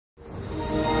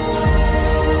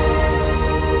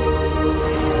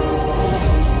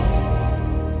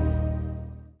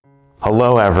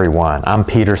Hello everyone, I'm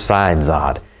Peter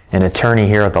Sidezod, an attorney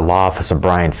here at the Law Office of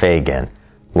Brian Fagan.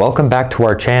 Welcome back to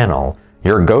our channel,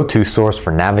 your go-to source for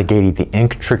navigating the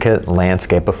intricate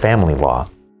landscape of family law.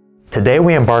 Today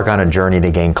we embark on a journey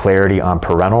to gain clarity on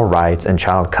parental rights and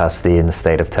child custody in the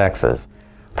state of Texas.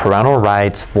 Parental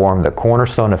rights form the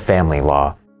cornerstone of family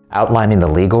law, outlining the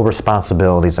legal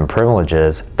responsibilities and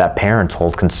privileges that parents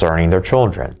hold concerning their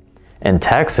children. In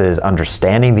Texas,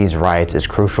 understanding these rights is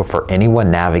crucial for anyone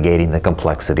navigating the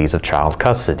complexities of child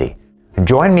custody.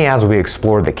 Join me as we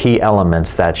explore the key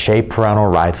elements that shape parental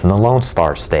rights in the Lone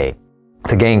Star State.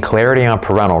 To gain clarity on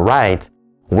parental rights,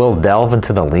 we'll delve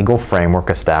into the legal framework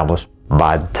established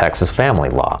by Texas family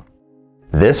law.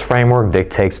 This framework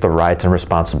dictates the rights and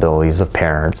responsibilities of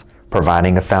parents,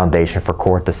 providing a foundation for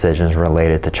court decisions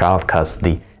related to child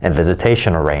custody and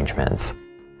visitation arrangements.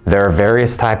 There are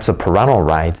various types of parental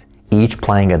rights, each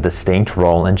playing a distinct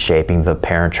role in shaping the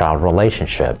parent-child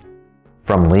relationship.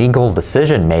 From legal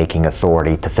decision-making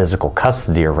authority to physical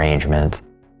custody arrangements,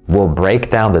 we'll break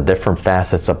down the different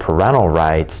facets of parental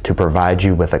rights to provide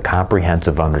you with a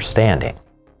comprehensive understanding.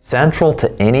 Central to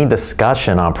any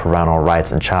discussion on parental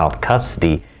rights and child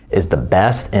custody is the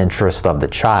best interest of the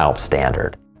child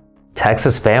standard.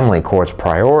 Texas family courts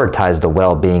prioritize the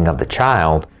well-being of the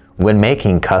child when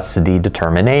making custody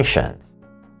determinations.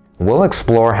 We'll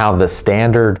explore how the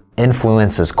standard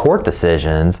influences court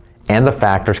decisions and the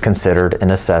factors considered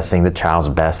in assessing the child's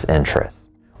best interests.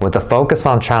 With a focus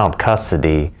on child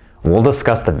custody, we'll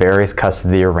discuss the various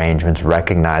custody arrangements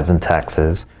recognized in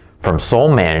Texas, from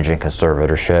sole managing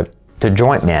conservatorship to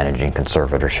joint managing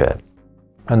conservatorship.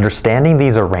 Understanding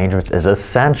these arrangements is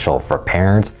essential for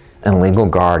parents and legal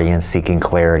guardians seeking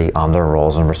clarity on their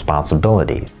roles and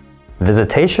responsibilities.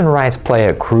 Visitation rights play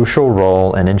a crucial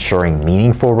role in ensuring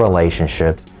meaningful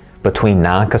relationships between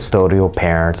non-custodial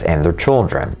parents and their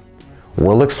children.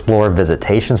 We'll explore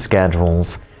visitation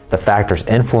schedules, the factors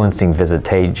influencing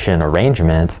visitation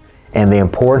arrangements, and the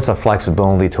importance of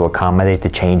flexibility to accommodate the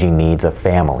changing needs of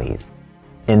families.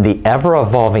 In the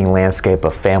ever-evolving landscape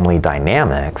of family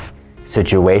dynamics,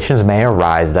 situations may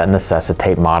arise that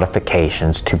necessitate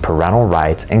modifications to parental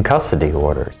rights and custody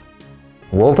orders.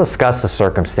 We'll discuss the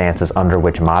circumstances under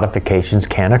which modifications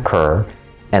can occur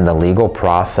and the legal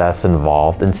process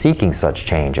involved in seeking such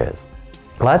changes.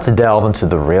 Let's delve into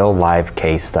the real-life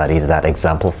case studies that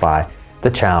exemplify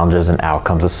the challenges and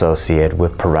outcomes associated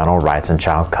with parental rights and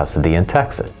child custody in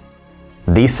Texas.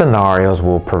 These scenarios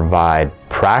will provide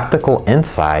practical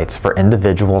insights for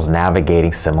individuals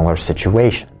navigating similar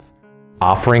situations,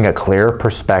 offering a clearer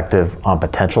perspective on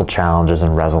potential challenges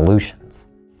and resolutions.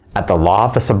 At the Law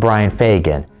Office of Brian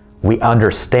Fagan, we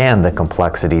understand the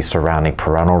complexities surrounding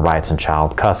parental rights and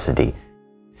child custody.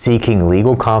 Seeking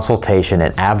legal consultation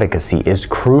and advocacy is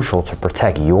crucial to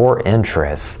protect your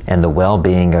interests and the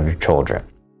well-being of your children.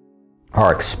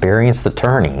 Our experienced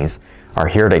attorneys are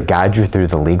here to guide you through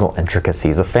the legal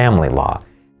intricacies of family law.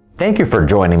 Thank you for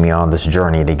joining me on this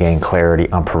journey to gain clarity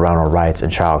on parental rights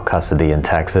and child custody in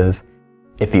Texas.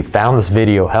 If you found this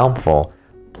video helpful,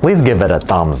 please give it a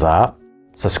thumbs up,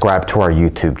 subscribe to our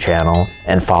YouTube channel,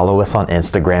 and follow us on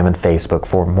Instagram and Facebook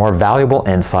for more valuable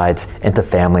insights into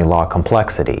family law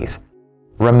complexities.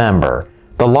 Remember,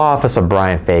 the Law Office of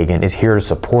Brian Fagan is here to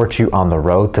support you on the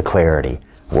road to clarity.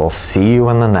 We'll see you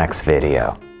in the next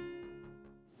video.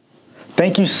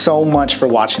 Thank you so much for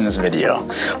watching this video.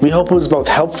 We hope it was both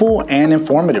helpful and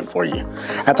informative for you.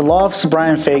 At the Law Office of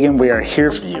Brian Fagan, we are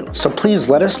here for you. So please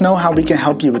let us know how we can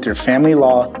help you with your family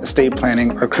law, estate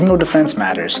planning, or criminal defense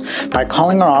matters by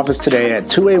calling our office today at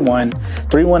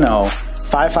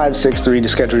 281-310-5563 to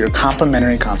schedule your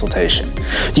complimentary consultation.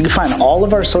 You can find all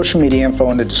of our social media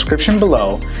info in the description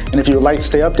below, and if you would like to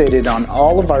stay updated on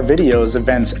all of our videos,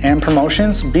 events, and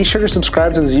promotions, be sure to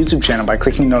subscribe to this YouTube channel by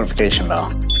clicking the notification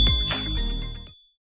bell.